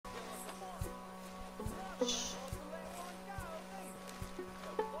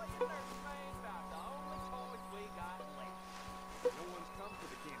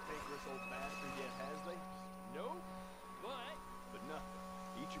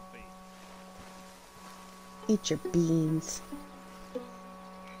Eat your beans.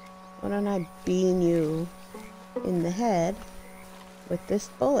 Why don't I bean you in the head with this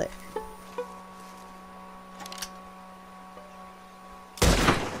bullet?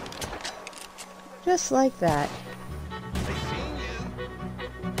 Just like that.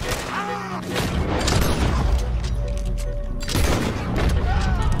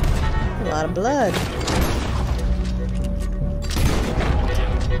 A lot of blood.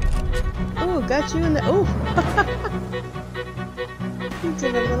 Oh, got you in the... Oh! You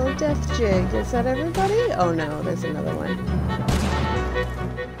did a little death jig. Is that everybody? Oh no, there's another one.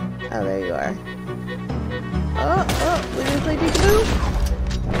 Oh, there you are. Oh, we're gonna play peekaboo?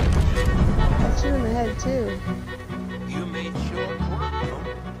 Got you in the head too. You made short work of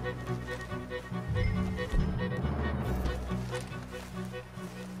them.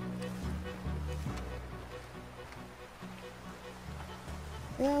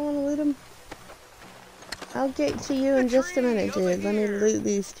 Yeah, I wanna loot them. I'll get to you in just a minute, dude. Let me loot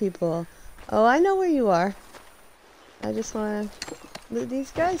these people. Oh, I know where you are. I just want to loot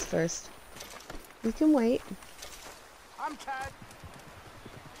these guys first. You can wait. I'm tired.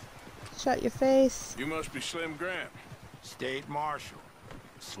 Shut your face. You must be Slim Grant. State Marshal.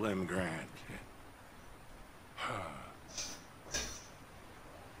 Slim Grant.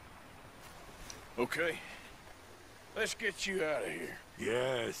 Okay. Let's get you out of here.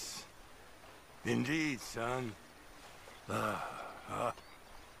 Yes. Indeed, son. I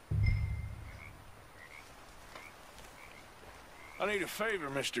need a favor,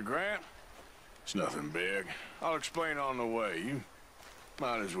 Mr. Grant. It's nothing big. I'll explain on the way. You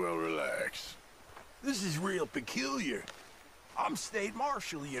might as well relax. This is real peculiar. I'm State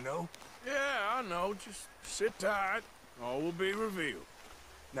Marshal, you know. Yeah, I know. Just sit tight. All will be revealed.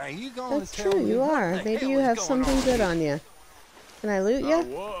 Now you gonna That's tell true, me you what are. the Maybe hell you is have going something on good here? on you. Can I loot I you?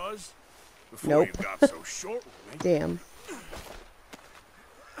 was. Before Nope. you got so short with me. Damn.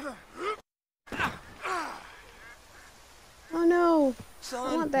 Oh no.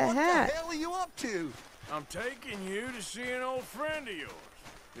 Son, I want that what hat. the hell are you up to? I'm taking you to see an old friend of yours.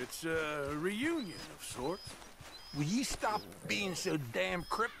 It's a reunion of sorts. Will you stop being so damn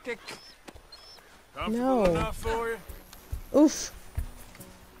cryptic? Comfortable No. enough for you? Oof.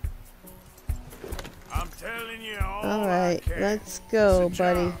 I'm telling you all Alright, I can. let's go, It's a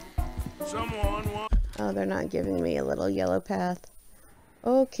buddy. job. Someone wants... Oh, they're not giving me a little yellow path.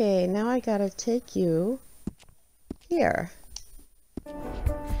 Okay, now I gotta take you here.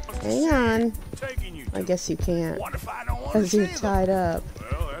 Hang on. taking you to. I guess you can't, What if I don't want to because see you're them? tied up.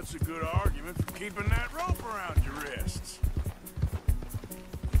 Well, that's a good argument for keeping that rope around your wrists.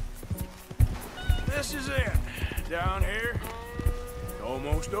 This is it. Down here.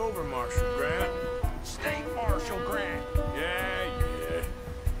 Almost over, Marshal Grant. State Marshal Grant. Yeah, yeah.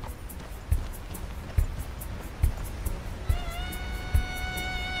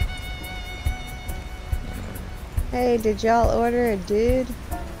 Hey, did y'all order a dude?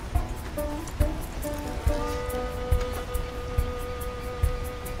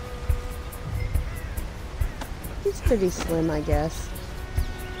 He's pretty slim, I guess.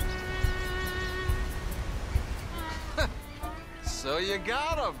 So you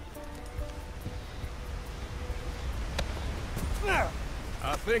got him.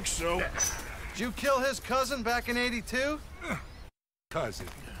 I think so. Did you kill his cousin back in '82? Cousin.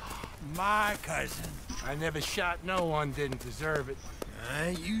 My cousin. I never shot no one didn't deserve it.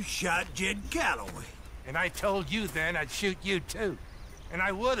 You shot Jed Calloway. And I told you then I'd shoot you too. And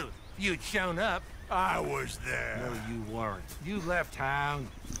I would've if you'd shown up. I was there. No, you weren't. You left town.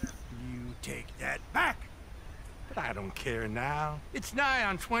 You take that back. But I don't care now. It's nigh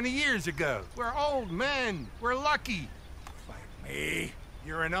on 20 years ago. We're old men. We're lucky. Fight me.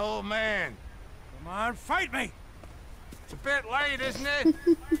 You're an old man. Come on, fight me. It's a bit late, isn't it?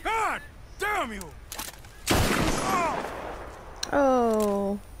 God damn you.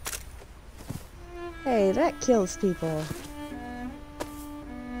 Oh. Hey, that kills people.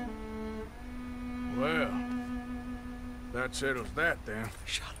 Well, that settles that then.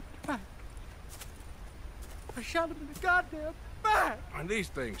 Shot him in the back. I shot him in the goddamn back. And these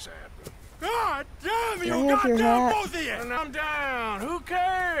things happen. God damn you, Can I have your goddamn hat? both of you. And I'm down. Who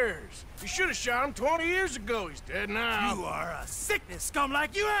cares? You should have shot him 20 years ago. He's dead now. You are a sickness scum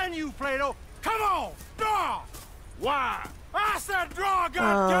like you and you, Plato. Come on, draw. Why? I said draw, Oh,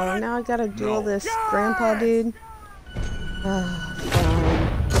 goddammit. now I gotta duel No. this Yes! grandpa dude. Oh, fine.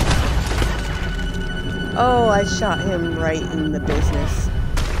 Oh, I shot him right in the business.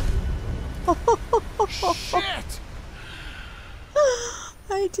 Shit!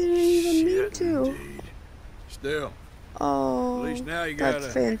 I didn't even mean Shit, to. indeed. Still, Oh, at least now you got that's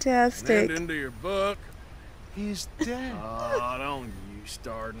an fantastic. end into your book. He's dead. Oh, don't you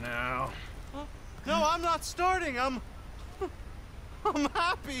start now. No, I'm not starting. I'm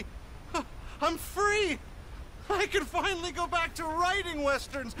happy. I'm free. I can finally go back to writing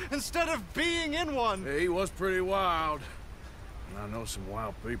westerns instead of being in one. He was pretty wild. And I know some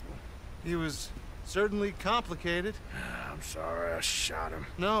wild people. He was certainly complicated. I'm sorry I shot him.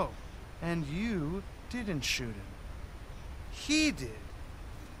 No, and you didn't shoot him. He did.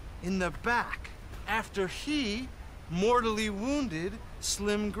 In the back, after he mortally wounded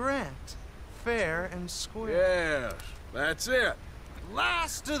Slim Grant. Fair and square. Yes, that's it.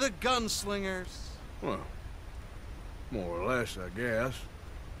 Last of the gunslingers. Well, more or less, I guess.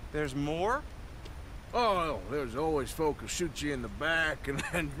 There's more? Oh, there's always folk who shoot you in the back and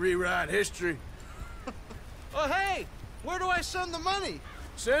then rewrite history. Oh, hey! Where do I send the money?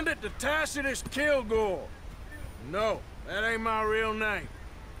 Send it to Tacitus Kilgore. No, that ain't my real name.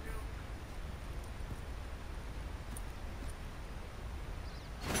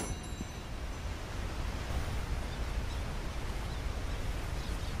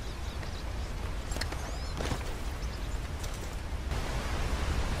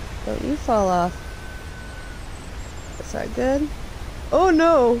 Don't you fall off. Is that good? Oh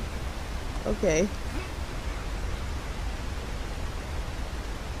no! Okay.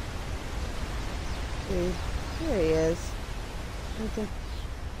 See, there he is. Okay.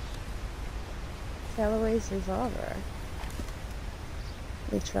 Calloway's revolver.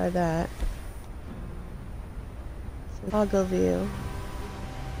 Let me try that. Toggle view.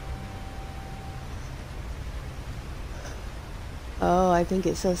 Oh, I think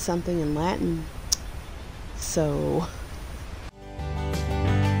it says something in Latin. So...